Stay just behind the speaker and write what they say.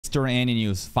Mr.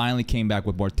 AniNews finally came back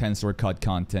with more Tensor Cut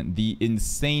content. The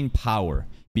insane power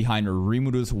behind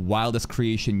RIMURU's wildest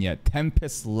creation yet,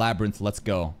 Tempest Labyrinth. Let's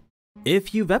go.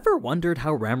 If you've ever wondered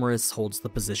how Ramirez holds the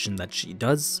position that she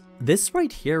does, this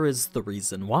right here is the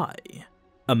reason why.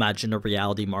 Imagine a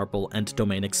reality marble and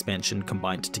domain expansion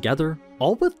combined together,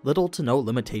 all with little to no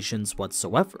limitations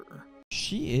whatsoever.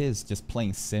 She is just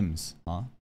playing Sims, huh?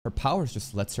 Her powers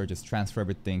just lets her just transfer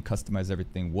everything, customize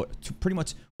everything, to pretty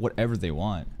much whatever they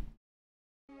want.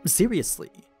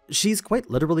 Seriously, she's quite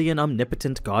literally an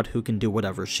omnipotent god who can do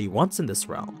whatever she wants in this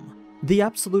realm. The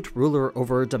absolute ruler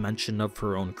over a dimension of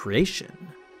her own creation.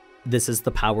 This is the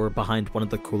power behind one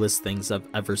of the coolest things I've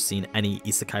ever seen any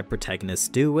isekai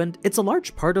protagonist do, and it's a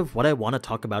large part of what I want to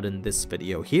talk about in this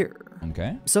video here.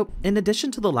 Okay. So, in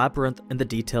addition to the labyrinth and the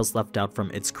details left out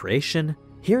from its creation,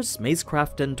 here's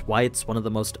Mazecraft and why it's one of the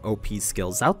most OP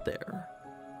skills out there.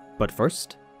 But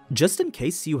first, just in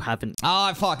case you haven't—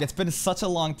 Ah, fuck, it's been such a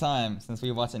long time since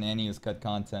we watched an AniNews cut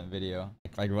content video.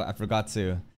 I forgot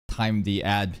to time the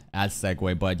ad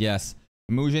segue, but yes.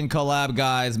 Muujin collab,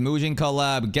 guys. Muujin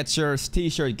collab. Get your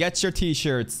t-shirt. Get your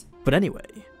t-shirts. But anyway,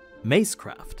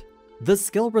 Mazecraft. The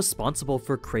skill responsible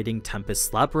for creating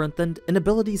Tempest Labyrinth and an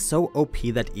ability so OP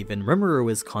that even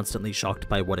RIMURU is constantly shocked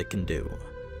by what it can do.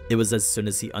 It was as soon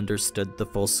as he understood the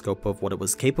full scope of what it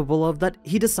was capable of that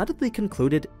he decidedly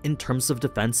concluded, in terms of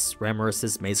defense,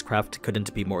 Ramirez's Mazecraft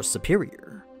couldn't be more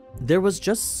superior. There was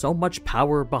just so much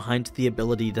power behind the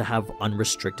ability to have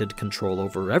unrestricted control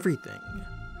over everything.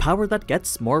 Power that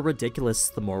gets more ridiculous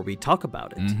the more we talk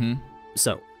about it.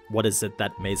 So, what is it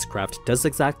that Mazecraft does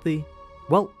exactly?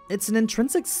 Well, it's an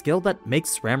intrinsic skill that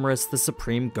makes Ramirez the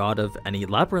supreme god of any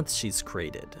labyrinth she's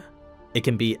created. It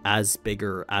can be as big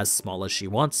or as small as she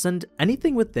wants, and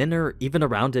anything within or even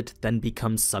around it then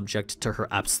becomes subject to her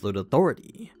absolute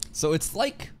authority. So it's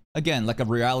like, again, like a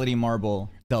reality marble,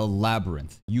 the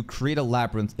labyrinth. You create a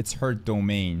labyrinth, it's her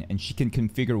domain, and she can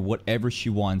configure whatever she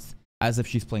wants as if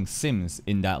she's playing Sims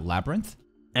in that labyrinth.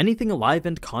 Anything alive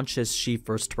and conscious she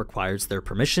first requires their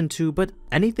permission to, but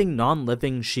anything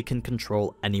non-living she can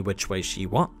control any which way she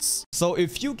wants. So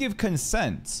if you give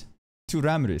consent to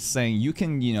Ramirez saying you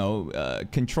can, you know,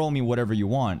 control me whatever you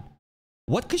want,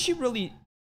 what could she really...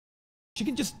 She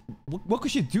can just... What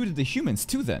could she do to the humans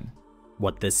too then?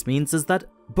 What this means is that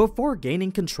before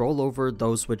gaining control over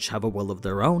those which have a will of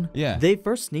their own, they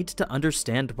first need to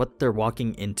understand what they're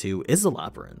walking into is a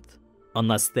labyrinth.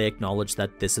 Unless they acknowledge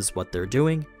that this is what they're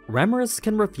doing, Ramirez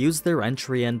can refuse their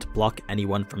entry and block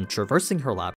anyone from traversing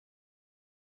her labyrinth.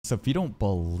 So if you don't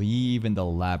believe in the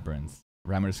labyrinth,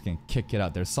 Ramirez can kick it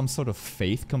out. There's some sort of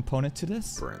faith component to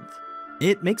this?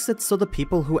 It makes it so the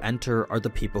people who enter are the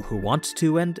people who want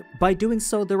to, and by doing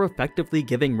so, they're effectively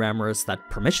giving Ramirez that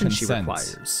permission she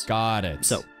requires. Got it.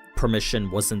 So,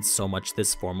 permission wasn't so much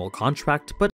this formal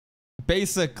contract, but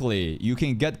basically, you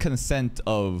can get consent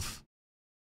of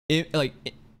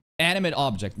animate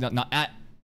object,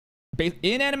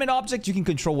 inanimate object, you can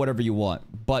control whatever you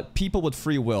want, but people with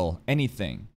free will,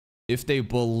 anything, if they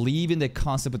believe in the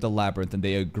concept of the labyrinth and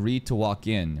they agree to walk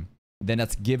in, then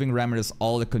that's giving Ramirez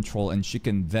all the control and she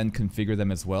can then configure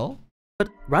them as well. But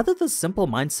rather the simple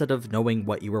mindset of knowing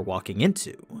what you were walking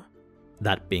into.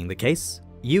 That being the case,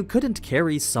 you couldn't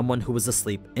carry someone who was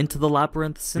asleep into the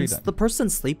labyrinth since the person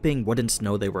sleeping wouldn't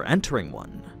know they were entering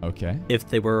one. Okay. If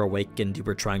they were awake and you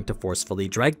were trying to forcefully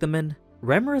drag them in,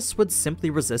 Ramirez would simply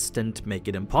resist and make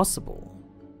it impossible.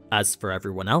 As for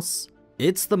everyone else,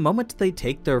 it's the moment they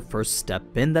take their first step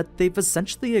in that they've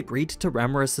essentially agreed to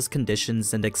Ramirez's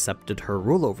conditions and accepted her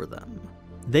rule over them.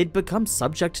 They'd become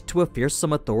subject to a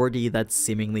fearsome authority that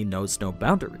seemingly knows no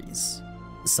boundaries.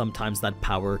 Sometimes that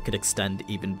power could extend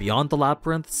even beyond the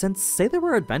labyrinth, since say there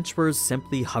were adventurers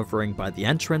simply hovering by the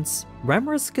entrance,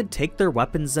 Ramirez could take their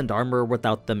weapons and armor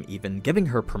without them even giving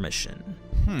her permission.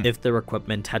 If their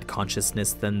equipment had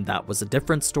consciousness, then that was a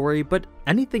different story, but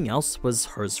anything else was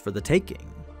hers for the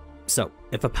taking. So,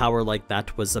 if a power like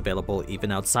that was available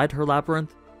even outside her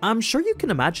labyrinth, I'm sure you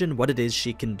can imagine what it is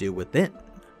she can do within.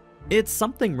 It's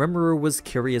something RIMURU was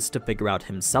curious to figure out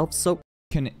himself, so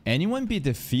can anyone be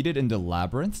defeated in the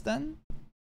labyrinth then?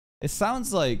 It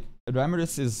sounds like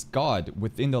Ramirez is God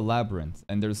within the labyrinth,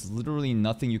 and there's literally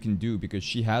nothing you can do because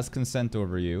she has consent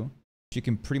over you. She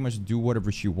can pretty much do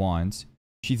whatever she wants.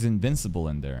 She's invincible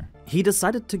in there. He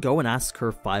decided to go and ask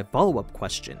her 5 follow-up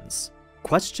questions.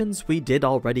 Questions we did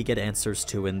already get answers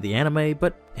to in the anime,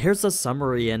 but here's a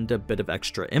summary and a bit of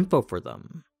extra info for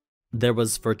them. There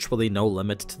was virtually no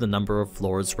limit to the number of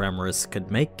floors Ramirez could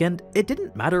make, and it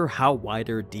didn't matter how wide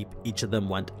or deep each of them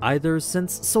went either,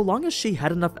 since so long as she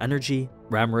had enough energy,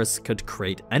 Ramirez could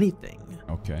create anything.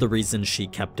 Okay. The reason she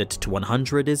kept it to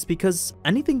 100 is because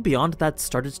anything beyond that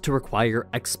started to require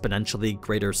exponentially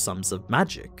greater sums of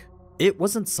magic. It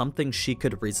wasn't something she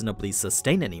could reasonably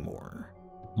sustain anymore.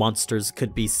 Monsters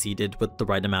could be seeded with the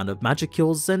right amount of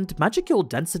magicules, and magicule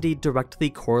density directly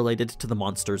correlated to the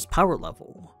monster's power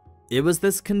level. It was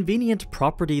this convenient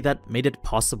property that made it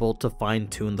possible to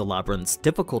fine-tune the labyrinth's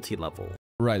difficulty level.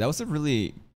 Right, that was a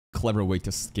really clever way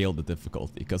to scale the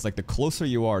difficulty, because like the closer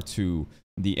you are to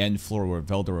the end floor where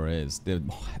Veldora is, the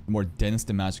more dense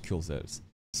the magicules is.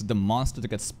 So the monster that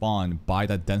gets spawned by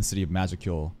that density of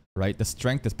magicule, right, the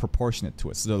strength is proportionate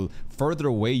to it. So the further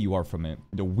away you are from it,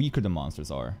 the weaker the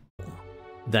monsters are.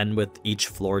 Then with each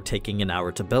floor taking an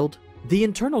hour to build, the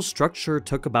internal structure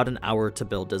took about an hour to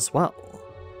build as well.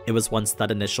 It was once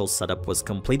that initial setup was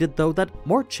completed though that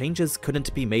more changes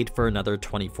couldn't be made for another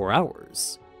 24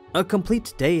 hours. A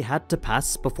complete day had to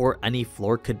pass before any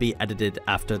floor could be edited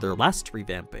after their last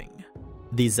revamping.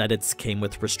 These edits came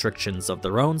with restrictions of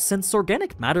their own since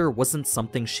organic matter wasn't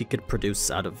something she could produce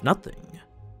out of nothing.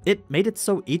 It made it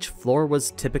so each floor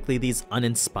was typically these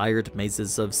uninspired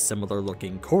mazes of similar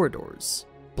looking corridors.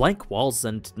 Blank walls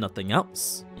and nothing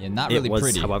else. Yeah, not really pretty.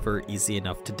 pretty. It was, however, easy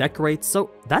enough to decorate,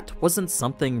 so that wasn't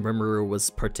something RIMURU was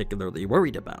particularly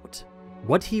worried about.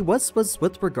 What he was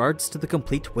with regards to the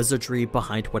complete wizardry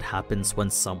behind what happens when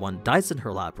someone dies in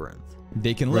her labyrinth.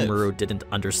 They can live. RIMURU didn't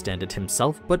understand it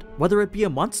himself, but whether it be a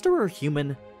monster or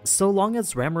human, so long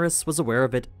as Ramiris was aware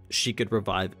of it, she could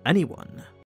revive anyone.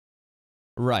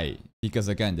 Right, because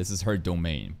again, this is her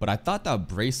domain. But I thought that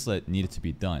bracelet needed to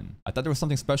be done. I thought there was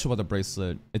something special about the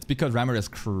bracelet. It's because Ramiris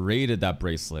created that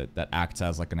bracelet that acts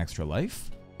as like an extra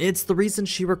life. It's the reason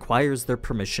she requires their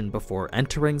permission before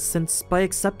entering, since by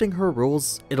accepting her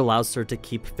rules, it allows her to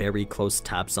keep very close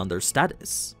tabs on their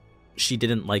status. She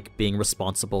didn't like being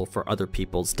responsible for other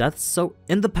people's deaths, so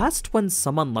in the past when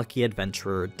some unlucky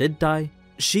adventurer did die,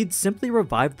 she'd simply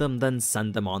revive them then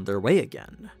send them on their way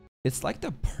again. It's like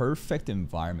the perfect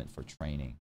environment for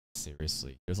training.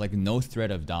 Seriously. There's like no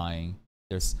threat of dying.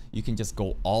 You can just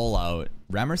go all out.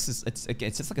 Ramiris is, it's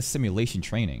just like a simulation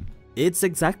training. It's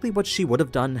exactly what she would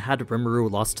have done had RIMURU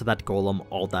lost to that golem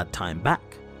all that time back.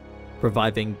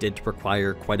 Reviving did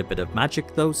require quite a bit of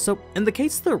magic though, so in the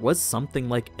case there was something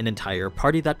like an entire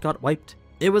party that got wiped,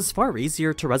 it was far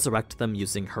easier to resurrect them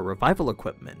using her revival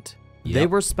equipment. Yep. They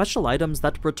were special items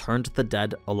that returned the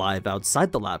dead alive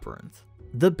outside the labyrinth.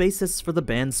 The basis for the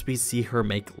bands we see her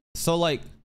make. So like,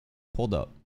 hold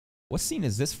up. What scene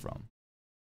is this from?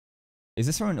 Is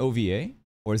this from an OVA?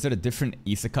 Or is it a different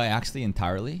isekai actually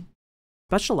entirely?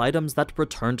 Special items that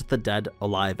returned the dead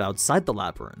alive outside the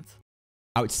labyrinth.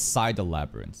 Outside the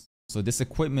labyrinth. So this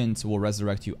equipment will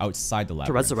resurrect you outside the labyrinth.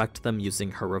 To resurrect them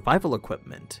using her revival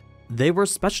equipment. They were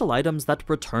special items that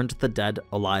returned the dead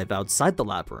alive outside the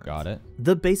labyrinth. Got it.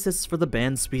 The basis for the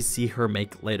bands we see her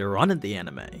make later on in the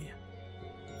anime.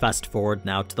 Fast forward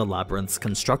now to the labyrinth's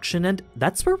construction, and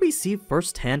that's where we see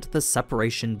firsthand the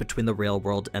separation between the real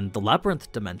world and the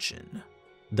labyrinth dimension.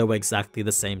 Though exactly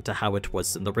the same to how it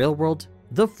was in the real world,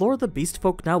 the floor the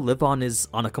beastfolk now live on is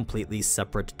on a completely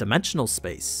separate dimensional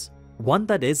space. One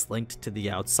that is linked to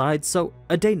the outside, so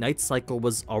a day-night cycle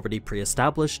was already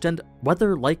pre-established, and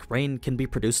weather like rain can be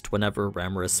produced whenever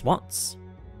Ramiris wants.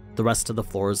 The rest of the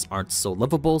floors aren't so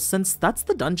livable since that's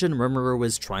the dungeon RIMURU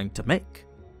is trying to make.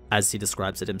 As he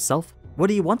describes it himself, what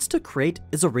he wants to create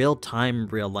is a real-time,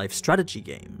 real-life strategy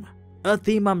game. A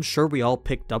theme I'm sure we all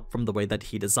picked up from the way that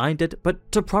he designed it,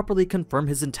 but to properly confirm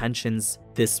his intentions,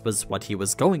 this was what he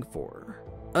was going for.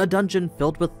 A dungeon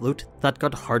filled with loot that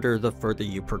got harder the further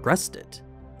you progressed it.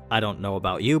 I don't know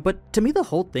about you, but to me the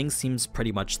whole thing seems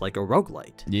pretty much like a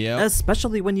roguelite. Yeah.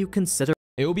 Especially when you consider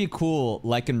it would be cool,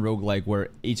 like in roguelike, where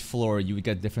each floor you would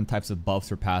get different types of buffs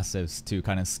or passives to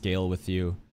kind of scale with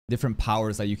you. Different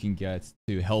powers that you can get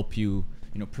to help you,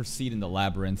 proceed in the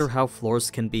labyrinth. How floors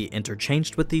can be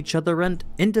interchanged with each other, and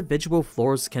individual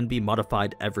floors can be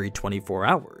modified every 24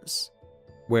 hours.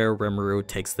 Where RIMURU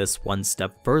takes this one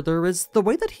step further is the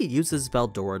way that he uses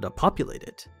Veldora to populate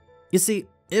it. You see,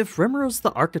 if RIMURU's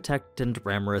the architect and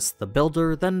Ramiris the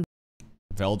builder, then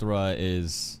Veldora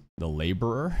is the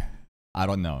laborer? I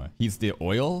don't know. He's the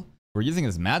oil? We're using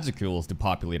his magicules to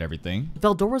populate everything.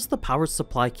 Veldora's the power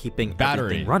supply keeping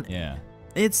everything running. Yeah.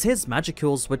 It's his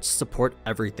magicules which support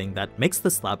everything that makes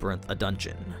this labyrinth a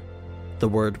dungeon. The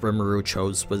word RIMURU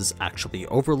chose was actually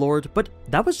Overlord, but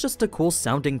that was just a cool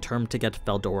sounding term to get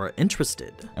Veldora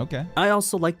interested. Okay. I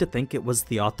also like to think it was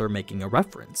the author making a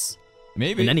reference.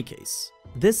 Maybe. In any case,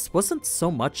 this wasn't so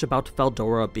much about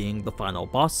Veldora being the final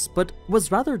boss, but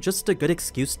was rather just a good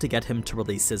excuse to get him to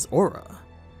release his aura.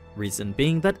 Reason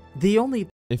being that the only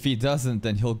If he doesn't,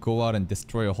 then he'll go out and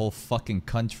destroy a whole fucking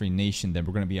country, nation, then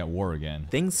we're gonna be at war again.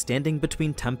 Things standing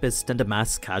between Tempest and a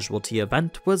mass casualty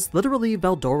event was literally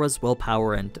Veldora's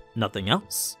willpower and nothing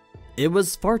else. It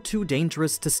was far too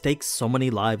dangerous to stake so many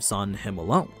lives on him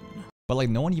alone. But like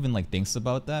no one even like thinks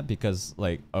about that because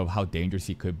like of how dangerous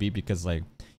he could be, because like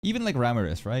even like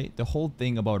Ramirez, right? The whole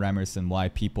thing about Ramirez and why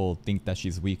people think that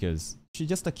she's weak is she's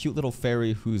just a cute little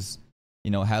fairy who's, you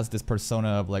know, has this persona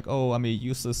of like, oh, I'm a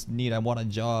useless need, I want a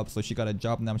job, so she got a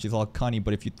job now, she's all cunny.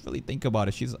 But if you really think about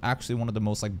it, she's actually one of the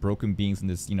most like broken beings in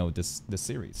this, you know, this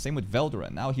series. Same with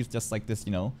Veldora. Now he's just like this,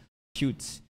 you know,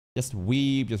 cute, just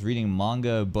weeb, just reading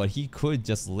manga, but he could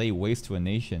just lay waste to a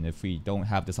nation if we don't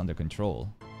have this under control.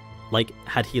 Like,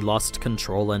 had he lost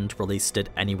control and released it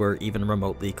anywhere even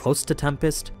remotely close to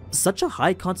Tempest, such a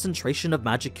high concentration of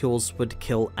magicules would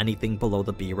kill anything below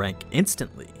the B rank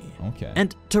instantly. Okay.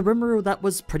 And to Rimuru, that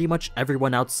was pretty much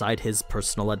everyone outside his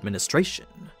personal administration.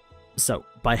 So,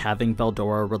 by having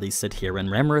Veldora release it here in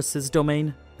Ramirez's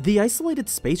domain, the isolated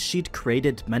space she'd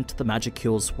created meant the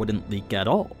magicules wouldn't leak at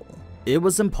all. It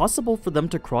was impossible for them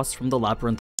to cross from the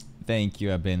labyrinth Thank you,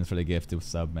 Abin, for the gift of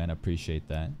sub, man. I appreciate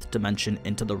that. dimension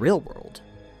into the real world.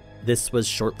 This was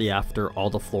shortly after all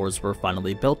the floors were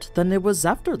finally built, then it was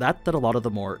after that that a lot of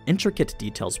the more intricate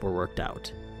details were worked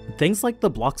out. Things like the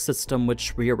block system,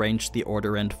 which rearranged the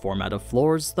order and format of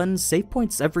floors, then save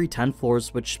points every 10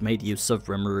 floors, which made use of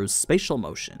Rimuru's spatial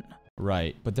motion.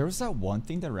 Right, but there was that one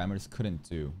thing that Ramirez couldn't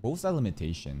do. What was that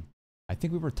limitation? I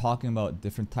think we were talking about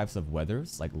different types of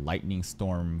weathers, like lightning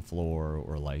storm floor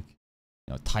or like,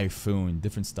 you know, typhoon,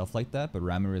 different stuff like that. But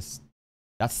Ramirez,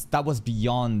 that was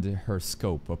beyond her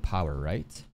scope of power,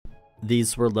 right?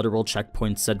 These were literal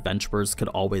checkpoints adventurers could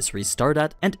always restart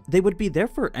at, and they would be there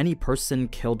for any person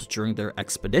killed during their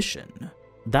expedition.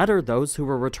 That or those who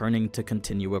were returning to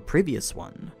continue a previous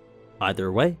one.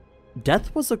 Either way,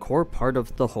 death was a core part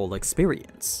of the whole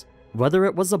experience. Whether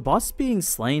it was a boss being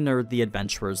slain or the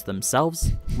adventurers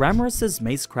themselves, Ramirez's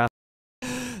macecraft.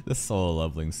 The solo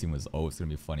leveling scene was always gonna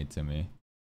be funny to me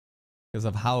because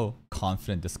of how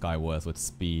confident this guy was with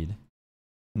speed,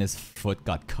 and his foot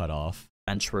got cut off.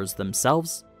 Adventurers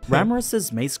themselves,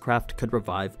 Ramirez's macecraft could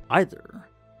revive either.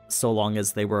 So long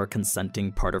as they were a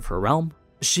consenting part of her realm,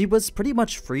 she was pretty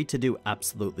much free to do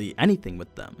absolutely anything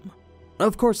with them.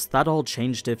 Of course, that all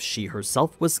changed if she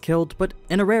herself was killed, but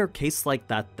in a rare case like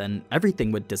that, then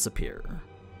everything would disappear.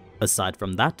 Aside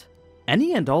from that,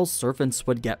 any and all servants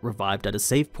would get revived at a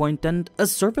save point, and a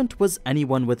servant was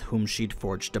anyone with whom she'd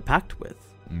forged a pact with.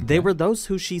 Okay. They were those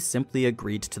who she simply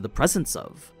agreed to the presence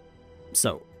of.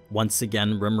 So, once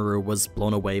again, Rimuru was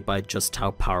blown away by just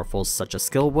how powerful such a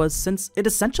skill was, since it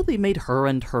essentially made her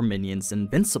and her minions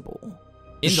invincible.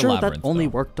 Sure, that only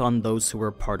worked on those who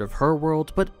were part of her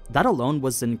world, but that alone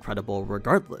was incredible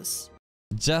regardless.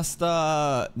 Just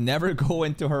never go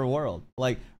into her world.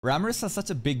 Like, Ramirez has such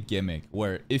a big gimmick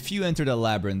where if you enter the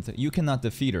labyrinth, you cannot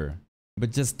defeat her.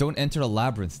 But just don't enter the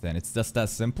labyrinth then. It's just that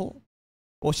simple?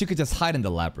 Well, she could just hide in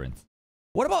the labyrinth.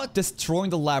 What about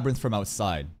destroying the labyrinth from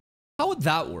outside? How would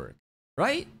that work?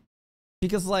 Right?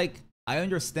 Because like, I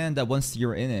understand that once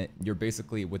you're in it, you're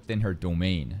basically within her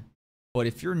domain. But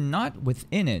if you're not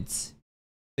within it,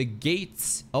 the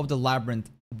gates of the labyrinth,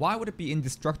 why would it be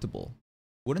indestructible?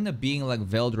 Wouldn't a being like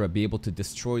Veldora be able to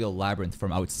destroy the labyrinth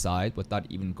from outside without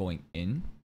even going in?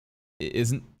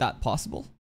 Isn't that possible?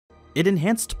 It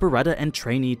enhanced Beretta and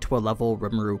Trainee to a level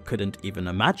Rimuru couldn't even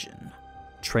imagine.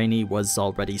 Trainee was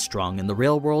already strong in the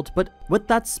real world, but with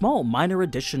that small minor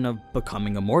addition of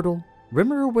becoming immortal,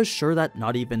 Rimuru was sure that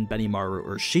not even Benimaru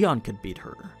or Shion could beat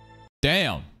her.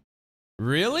 Damn.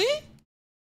 Really?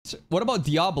 What about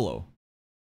Diablo?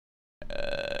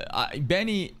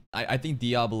 I think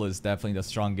Diablo is definitely the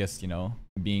strongest, you know,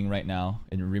 being right now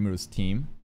in Rimuru's team.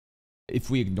 If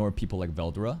we ignore people like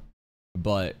Veldora.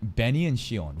 But Benny and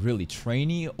Shion, really,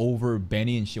 Trainee over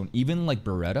Benny and Shion, even like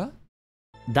Beretta?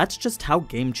 That's just how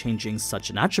game-changing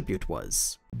such an attribute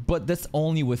was. But that's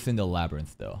only within the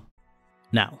labyrinth though.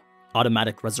 Now,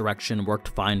 automatic resurrection worked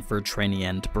fine for Trainee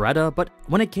and Beretta, but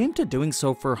when it came to doing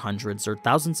so for hundreds or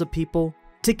thousands of people,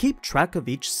 to keep track of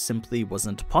each simply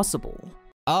wasn't possible.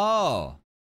 Oh!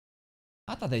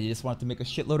 I thought they just wanted to make a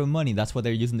shitload of money, that's why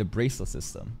they're using the bracelet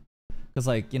system. Because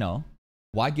like, you know,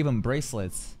 why give them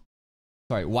bracelets?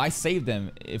 Sorry, why save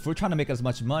them? If we're trying to make as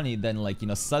much money, then like, you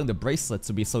know, selling the bracelets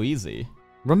would be so easy.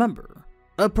 Remember,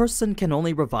 a person can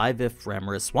only revive if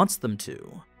Ramirez wants them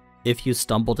to. If you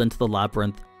stumbled into the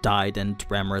labyrinth, died, and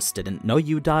Ramirez didn't know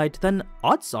you died, then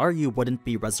odds are you wouldn't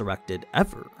be resurrected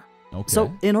ever. Okay.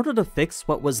 So, in order to fix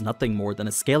what was nothing more than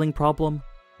a scaling problem,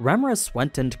 Ramirez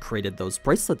went and created those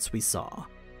bracelets we saw.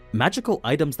 magical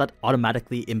items that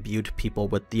automatically imbued people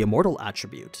with the immortal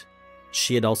attribute.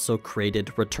 She had also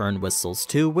created return whistles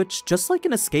too, which, just like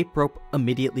an escape rope,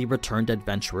 immediately returned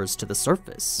adventurers to the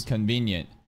surface. Convenient.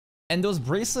 And those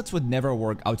bracelets would never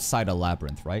work outside a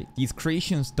labyrinth, right? These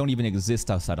creations don't even exist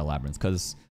outside a labyrinth,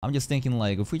 because I'm just thinking,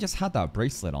 like, if we just had that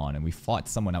bracelet on and we fought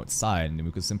someone outside and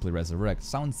we could simply resurrect,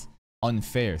 sounds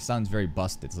unfair, sounds very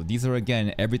busted. So these are,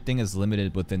 again, everything is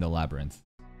limited within the labyrinth.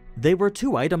 They were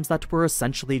two items that were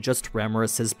essentially just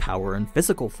Ramorous' power in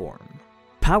physical form.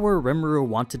 Power Rimuru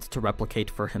wanted to replicate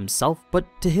for himself, but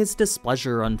to his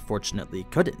displeasure unfortunately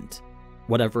couldn't.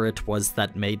 Whatever it was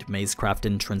that made Mazecraft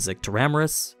intrinsic to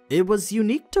Ramorous, it was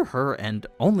unique to her and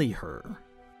only her.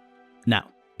 Now,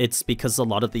 it's because a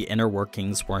lot of the inner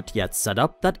workings weren't yet set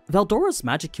up that Veldora's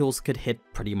Magicules could hit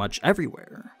pretty much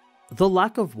everywhere. The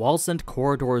lack of walls and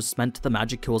corridors meant the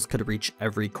Magicules could reach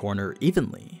every corner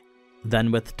evenly.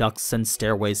 Then with ducts and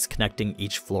stairways connecting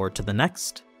each floor to the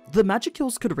next, the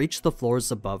Magicules could reach the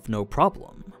floors above no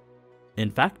problem.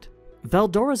 In fact,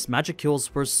 Veldora's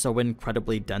Magicules were so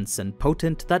incredibly dense and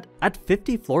potent that at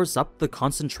 50 floors up, the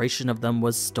concentration of them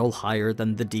was still higher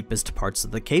than the deepest parts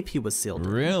of the cave he was sealed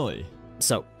in. Really?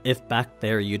 So, if back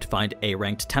there you'd find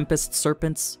A-ranked Tempest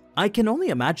Serpents, I can only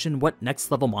imagine what next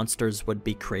level monsters would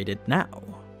be created now.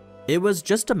 It was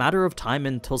just a matter of time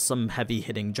until some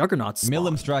heavy-hitting juggernauts spawned.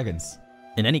 Millim's dragons.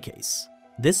 In any case,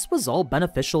 this was all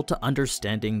beneficial to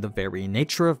understanding the very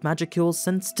nature of Magicules,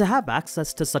 since to have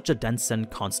access to such a dense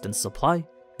and constant supply,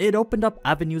 it opened up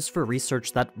avenues for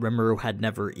research that Rimuru had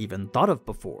never even thought of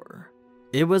before.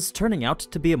 It was turning out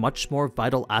to be a much more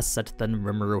vital asset than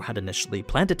Rimuru had initially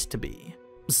planned it to be,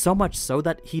 so much so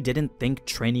that he didn't think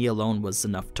trainee alone was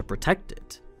enough to protect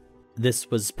it.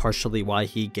 This was partially why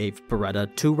he gave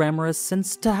Beretta to Ramorous,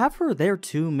 since to have her there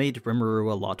too made Rimuru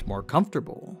a lot more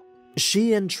comfortable.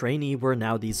 She and Trainee were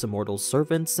now these immortal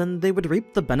servants, and they would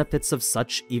reap the benefits of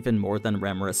such even more than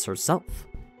Ramorous herself.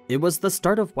 It was the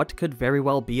start of what could very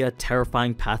well be a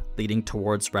terrifying path leading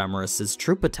towards Ramorous'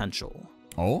 true potential.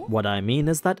 Oh? What I mean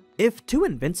is that if two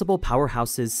invincible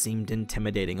powerhouses seemed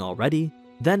intimidating already,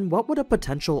 then what would a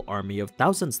potential army of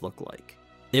thousands look like?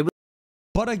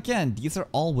 But again, these are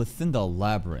all within the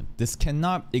labyrinth. This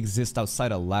cannot exist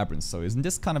outside a labyrinth, so isn't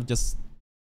this kind of just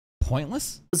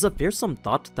pointless? It was a fearsome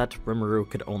thought that Rimuru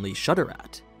could only shudder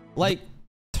at. Like,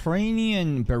 Trainee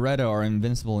and Beretta are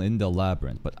invincible in the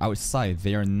labyrinth, but outside,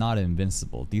 they are not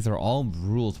invincible. These are all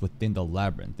rules within the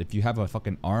labyrinth. If you have a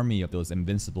fucking army of those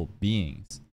invincible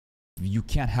beings, you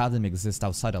can't have them exist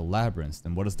outside a labyrinth,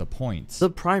 then what is the point? The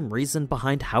prime reason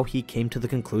behind how he came to the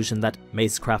conclusion that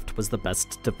Mazecraft was the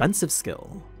best defensive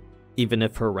skill. Even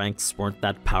if her ranks weren't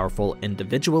that powerful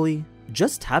individually,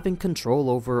 just having control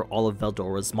over all of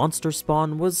Veldora's monster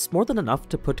spawn was more than enough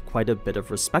to put quite a bit of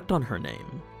respect on her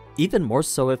name. Even more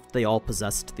so if they all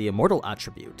possessed the immortal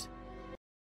attribute.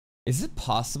 Is it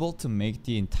possible to make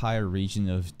the entire region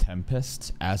of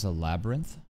Tempest as a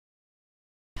labyrinth?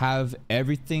 Have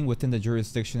everything within the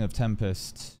jurisdiction of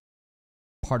Tempest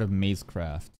part of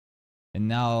Mazecraft. And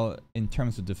now, in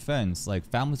terms of defense, like,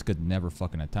 families could never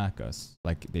fucking attack us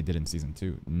like they did in Season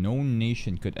 2. No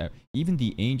nation could even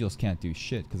the angels can't do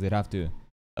shit because they'd have to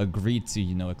agree to,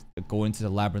 you know, go into the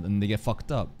labyrinth and they get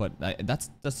fucked up. But that's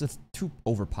just too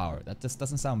overpowered. That just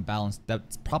doesn't sound balanced.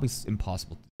 That's probably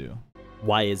impossible to do.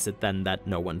 Why is it then that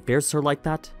no one fears her like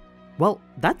that? Well,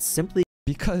 that's simply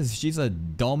because she's a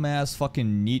dumbass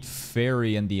fucking neat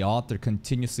fairy and the author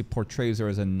continuously portrays her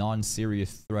as a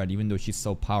non-serious threat even though she's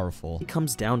so powerful. It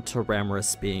comes down to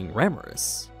Ramorous being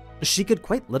Ramorous. She could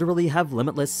quite literally have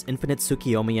limitless, infinite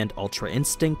Tsukiyomi and Ultra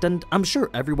Instinct, and I'm sure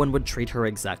everyone would treat her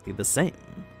exactly the same.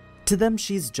 To them,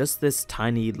 she's just this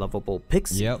tiny, lovable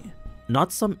pixie. Yep.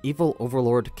 Not some evil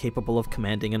overlord capable of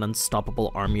commanding an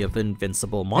unstoppable army of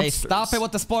invincible monsters. Hey, stop it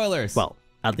with the spoilers! Well,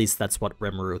 at least that's what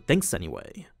Rimuru thinks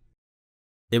anyway.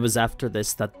 It was after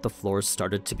this that the floors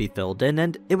started to be filled in,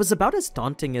 and it was about as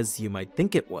daunting as you might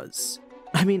think it was.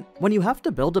 I mean, when you have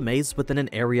to build a maze within an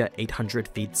area 800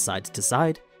 feet side to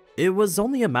side, it was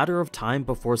only a matter of time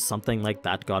before something like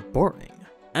that got boring,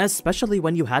 especially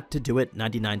when you had to do it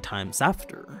 99 times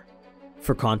after.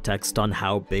 For context on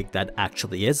how big that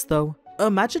actually is though,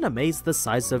 imagine a maze the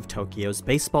size of Tokyo's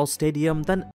baseball stadium,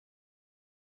 then—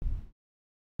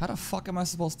 How the fuck am I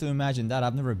supposed to imagine that?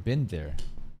 I've never been there.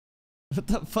 What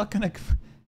the fuck kind of...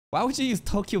 Why would you use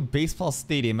Tokyo Baseball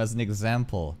Stadium as an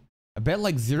example? I bet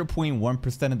like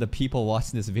 0.1% of the people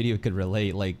watching this video could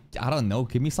relate. Like, I don't know,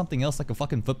 give me something else like a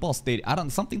fucking football stadium.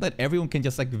 Something that everyone can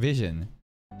just like vision.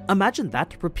 Imagine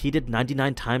that repeated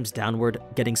 99 times downward,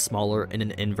 getting smaller in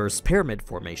an inverse pyramid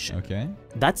formation. Okay.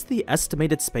 That's the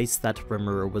estimated space that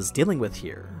Rimuru was dealing with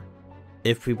here.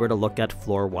 If we were to look at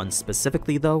floor 1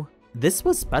 specifically though, this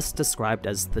was best described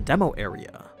as the demo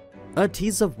area. A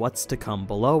tease of what's to come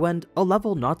below and a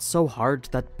level not so hard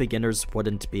that beginners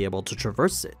wouldn't be able to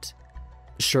traverse it.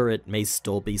 Sure, it may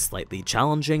still be slightly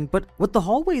challenging, but with the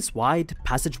hallways wide,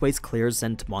 passageways clear,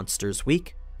 and monsters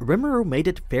weak, RIMURU made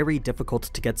it very difficult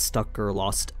to get stuck or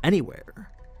lost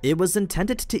anywhere. It was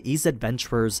intended to ease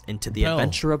adventurers into the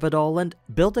adventure of it all and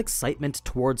build excitement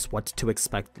towards what to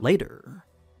expect later.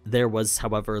 There was,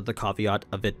 however, the caveat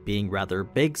of it being rather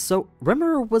big, so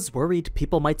RIMURU was worried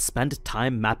people might spend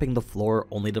time mapping the floor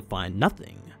only to find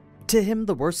nothing. To him,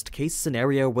 the worst case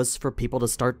scenario was for people to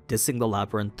start dissing the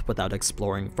labyrinth without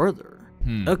exploring further.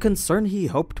 A concern he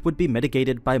hoped would be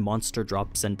mitigated by monster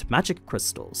drops and magic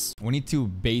crystals. We need to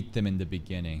bait them in the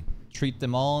beginning. Treat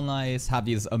them all nice, have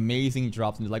these amazing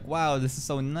drops, and they're like, wow, this is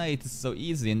so nice, this is so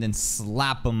easy, and then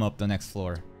slap them up the next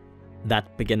floor.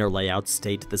 That beginner layout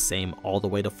stayed the same all the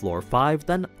way to floor 5,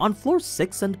 then on floor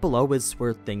 6 and below is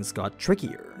where things got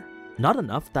trickier. Not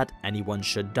enough that anyone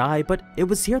should die, but it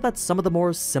was here that some of the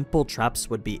more simple traps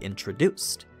would be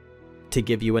introduced. To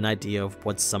give you an idea of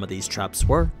what some of these traps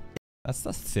were... That's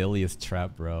the silliest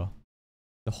trap, bro.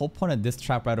 The whole point of this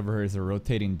trap right over here is a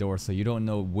rotating door, so you don't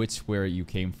know where you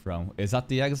came from. Is that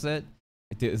the exit?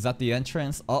 Is that the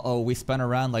entrance? Uh-oh, we spun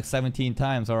around like 17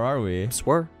 times, or are we?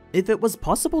 If it was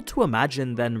possible to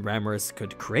imagine, then RIMURU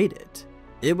could create it.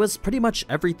 It was pretty much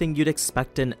everything you'd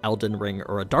expect in Elden Ring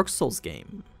or a Dark Souls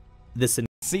game.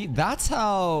 See, that's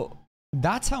how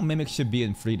mimics should be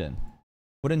in Frieden.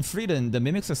 But in Frieden, the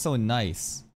mimics are so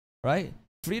nice, right?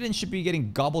 Frieden should be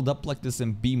getting gobbled up like this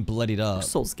and being bloodied up. Dark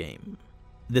Souls game.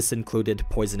 This included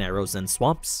poison arrows and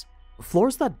swamps,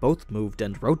 floors that both moved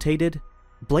and rotated,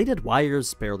 bladed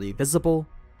wires barely visible,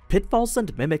 pitfalls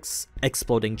and mimics,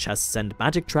 exploding chests and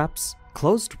magic traps,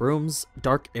 closed rooms,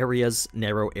 dark areas,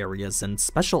 narrow areas, and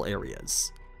special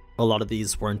areas. A lot of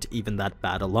these weren't even that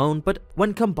bad alone, but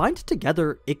when combined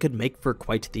together, it could make for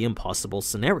quite the impossible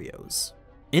scenarios.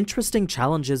 Interesting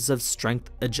challenges of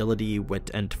strength, agility,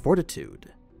 wit, and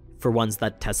fortitude. For ones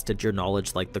that tested your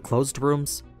knowledge like the closed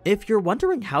rooms, if you're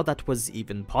wondering how that was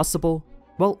even possible,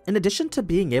 well, in addition to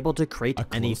being able to create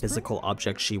any physical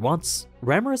object she wants,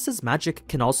 RIMURU's magic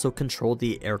can also control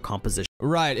the air composition.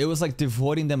 Right, it was like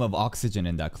devoiding them of oxygen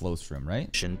in that closed room,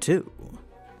 right? Too.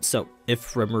 So,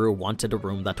 if RIMURU wanted a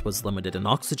room that was limited in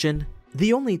oxygen,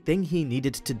 the only thing he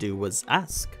needed to do was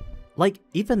ask. Like,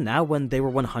 even now when they were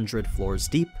 100 floors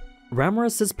deep,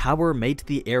 RIMURU's power made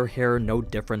the air here no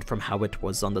different from how it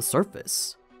was on the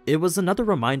surface. It was another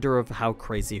reminder of how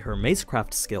crazy her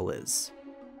macecraft skill is.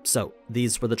 So,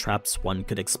 these were the traps one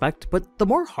could expect, but the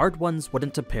more hard ones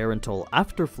wouldn't appear until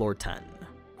after floor 10.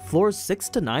 Floors 6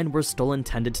 to 9 were still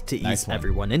intended to ease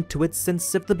everyone into it,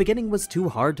 since if the beginning was too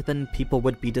hard, then people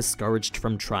would be discouraged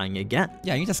from trying again.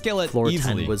 Yeah, you need to scale it Floor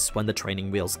easily. 10 was when the training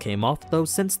wheels came off, though,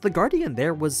 since the Guardian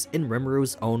there was, in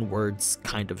RIMURU's own words,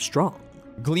 kind of strong.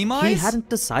 Gleam eyes? He hadn't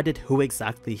decided who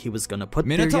exactly he was gonna put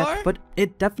Minotaur? there yet, but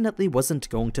it definitely wasn't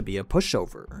going to be a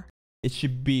pushover. It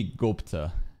should be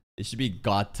Gupta. It should be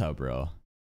Gata, bro.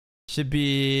 Should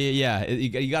be, yeah,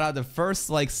 you gotta have the first,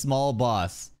 like, small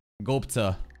boss.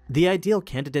 Gupta. The ideal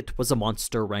candidate was a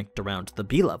monster ranked around the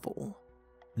B level.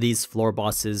 These floor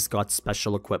bosses got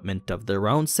special equipment of their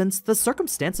own since the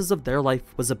circumstances of their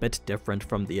life was a bit different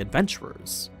from the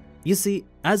adventurers. You see,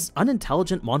 as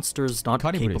unintelligent monsters not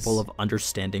capable of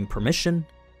understanding permission,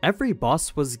 every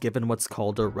boss was given what's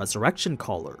called a resurrection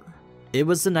collar. It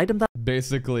was an item that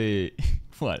basically,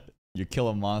 what? You kill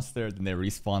a monster, then they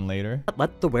respawn later?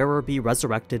 Let the wearer be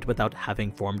resurrected without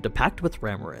having formed a pact with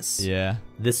RIMURU. Yeah.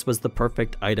 This was the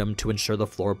perfect item to ensure the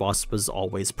floor boss was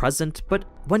always present, but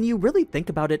when you really think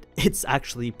about it, it's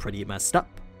actually pretty messed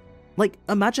up. Like,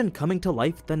 imagine coming to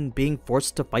life then being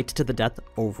forced to fight to the death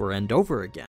over and over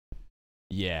again.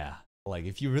 Yeah. Like,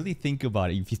 if you really think about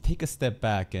it, if you take a step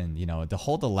back and, you know, the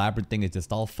whole labyrinth thing is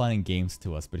just all fun and games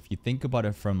to us. But if you think about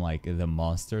it from, like, the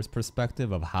monster's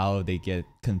perspective of how they get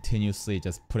continuously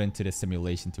just put into the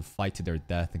simulation to fight to their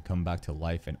death and come back to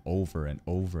life and over and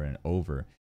over and over,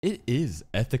 it is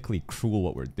ethically cruel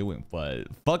what we're doing, but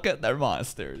fuck it, they're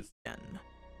monsters.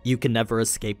 You can never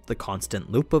escape the constant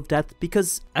loop of death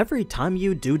because every time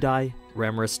you do die,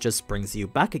 RIMURU just brings you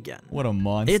back again. What a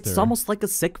monster. It's almost like a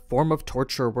sick form of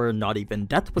torture where not even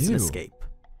death was an escape.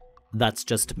 That's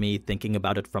just me thinking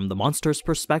about it from the monster's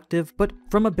perspective, but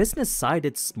from a business side,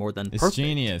 it's more than perfect. It's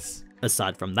genius.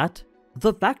 Aside from that,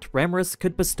 the fact RIMURU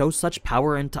could bestow such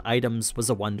power into items was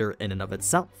a wonder in and of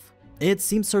itself. It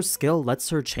seems her skill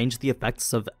lets her change the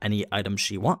effects of any item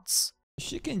she wants.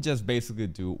 She can just basically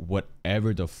do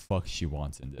whatever the fuck she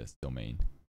wants in this domain.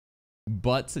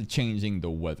 But changing the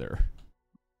weather.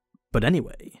 But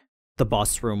anyway, the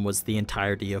boss room was the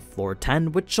entirety of floor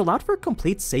 10, which allowed for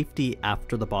complete safety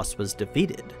after the boss was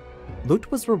defeated.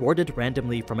 Loot was rewarded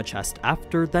randomly from a chest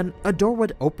after, then a door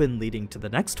would open leading to the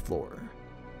next floor.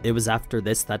 It was after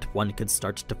this that one could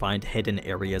start to find hidden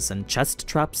areas and chest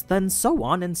traps, then so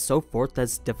on and so forth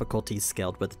as difficulty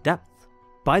scaled with depth.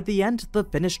 By the end, the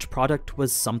finished product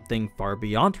was something far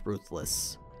beyond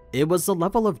ruthless. It was a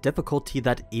level of difficulty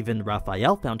that even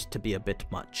Raphael found to be a bit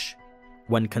much.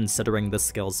 When considering the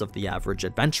skills of the average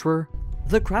adventurer,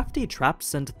 the crafty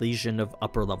traps and legion of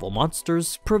upper-level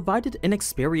monsters provided an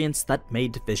experience that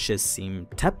made Vicious seem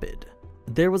tepid.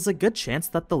 There was a good chance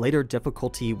that the later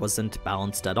difficulty wasn't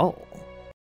balanced at all.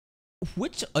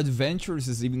 Which adventurers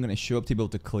is even gonna show up to be able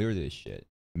to clear this shit?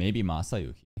 Maybe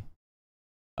Masayuki.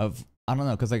 I don't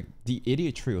know, because like the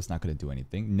idiot trio is not gonna do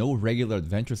anything. No regular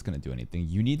adventurer is gonna do anything.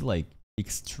 You need like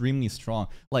extremely strong,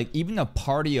 like even a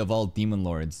party of all demon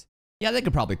lords. Yeah, they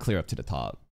could probably clear up to the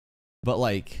top. But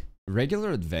like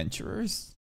regular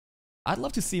adventurers, I'd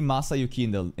love to see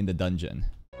Masayuki in the dungeon.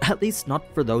 At least not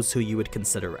for those who you would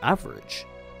consider average.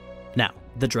 Now,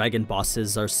 the dragon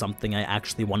bosses are something I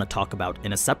actually want to talk about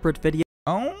in a separate video.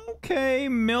 Okay,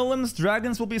 Millim's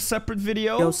dragons will be a separate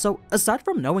video. So aside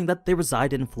from knowing that they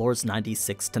reside in floors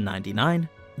 96 to 99,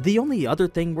 the only other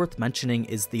thing worth mentioning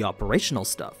is the operational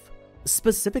stuff.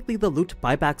 Specifically the loot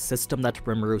buyback system that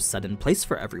RIMURU set in place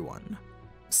for everyone.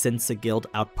 Since a guild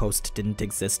outpost didn't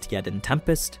exist yet in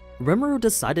Tempest, RIMURU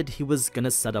decided he was gonna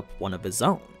set up one of his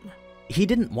own. He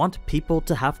didn't want people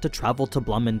to have to travel to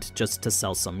Blumend just to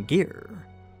sell some gear.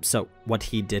 So what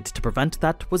he did to prevent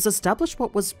that was establish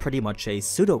what was pretty much a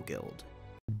pseudo-guild.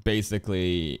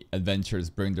 Basically,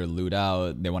 adventurers bring their loot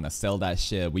out, they want to sell that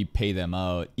shit, we pay them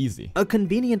out, easy. A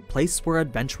convenient place where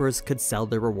adventurers could sell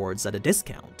their rewards at a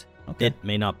discount. Okay. It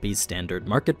may not be standard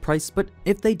market price, but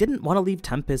if they didn't want to leave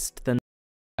Tempest, then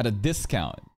at a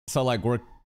discount. So like we're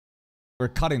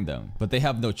cutting them, but they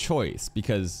have no choice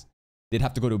because they'd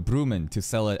have to go to Bruman to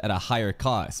sell it at a higher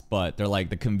cost, but they're like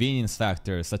the convenience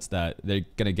factor is such that they're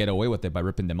gonna get away with it by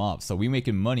ripping them off. So we're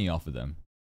making money off of them.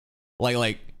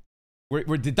 Like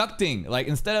we're deducting, like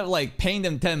instead of like paying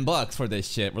them $10 for this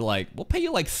shit, we're like, we'll pay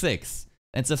you like 6.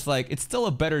 And it's just like, it's still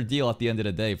a better deal at the end of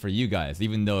the day for you guys,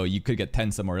 even though you could get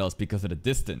 10 somewhere else because of the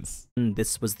distance.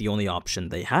 This was the only option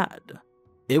they had.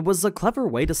 It was a clever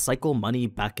way to cycle money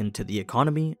back into the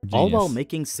economy, all while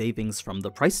making savings from the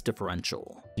price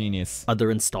differential. Genius.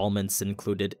 Other installments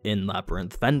included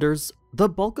in-labyrinth vendors, the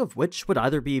bulk of which would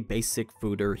either be basic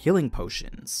food or healing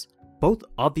potions, both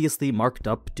obviously marked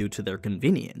up due to their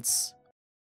convenience.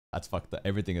 That's fucked up.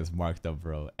 Everything is marked up,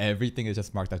 bro. Everything is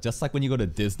just marked up. Just like when you go to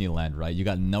Disneyland, right? You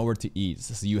got nowhere to eat.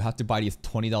 So you have to buy these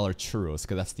 $20 churros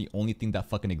because that's the only thing that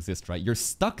fucking exists, right? You're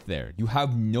stuck there. You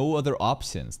have no other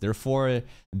options. Therefore,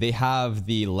 they have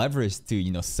the leverage to,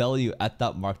 you know, sell you at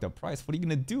that marked up price. What are you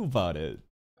going to do about it?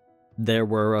 There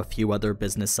were a few other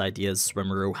business ideas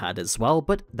RIMURU had as well,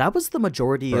 but that was the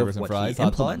majority of what he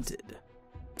implemented.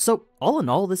 So, all in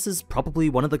all, this is probably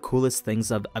one of the coolest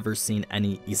things I've ever seen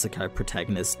any isekai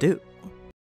protagonist do.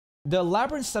 The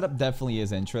labyrinth setup definitely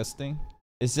is interesting.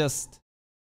 It's just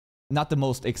not the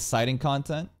most exciting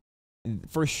content.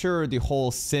 For sure, the whole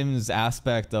Sims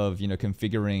aspect of, you know,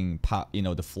 configuring, you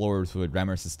know, the floors with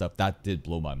Rammers and stuff, that did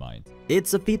blow my mind.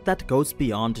 It's a feat that goes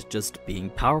beyond just being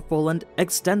powerful and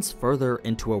extends further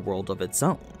into a world of its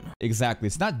own. Exactly.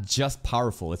 It's not just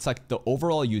powerful. It's like the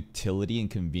overall utility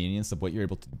and convenience of what you're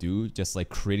able to do, just like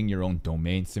creating your own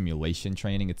domain simulation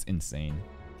training. It's insane.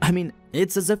 I mean,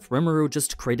 it's as if RIMURU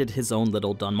just created his own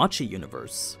little Danmachi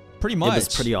universe. Pretty much. It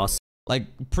was pretty awesome.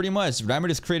 Like, pretty much, Rammer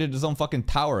just created his own fucking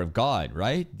Tower of God,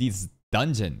 right? These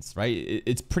dungeons, right?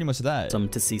 It's pretty much that.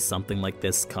 To see something like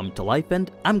this come to life, and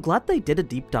I'm glad they did a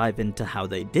deep dive into how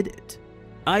they did it.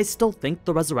 I still think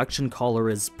the Resurrection Caller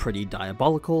is pretty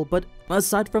diabolical, but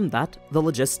aside from that, the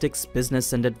logistics,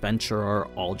 business, and adventure are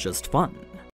all just fun.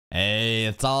 Hey,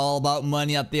 it's all about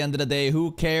money at the end of the day.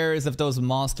 Who cares if those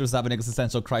monsters have an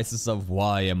existential crisis of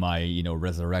why am I, you know,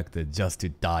 resurrected just to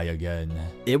die again?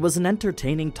 It was an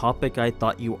entertaining topic I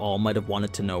thought you all might have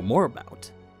wanted to know more about.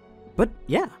 But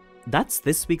yeah, that's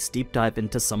this week's deep dive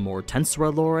into some more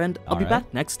Tensura lore, and I'll be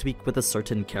back next week with a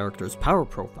certain character's power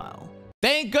profile.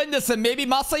 Thank goodness, and maybe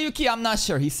Masayuki, I'm not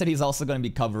sure. He said he's also going to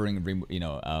be covering, you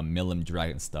know, Millim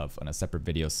Dragon stuff on a separate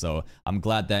video. So I'm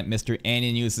glad that Mr.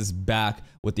 AniNews is back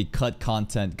with the cut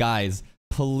content. Guys,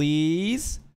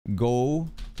 please go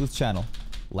to his channel,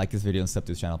 like this video and sub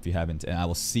to his channel if you haven't, and I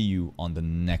will see you on the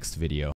next video.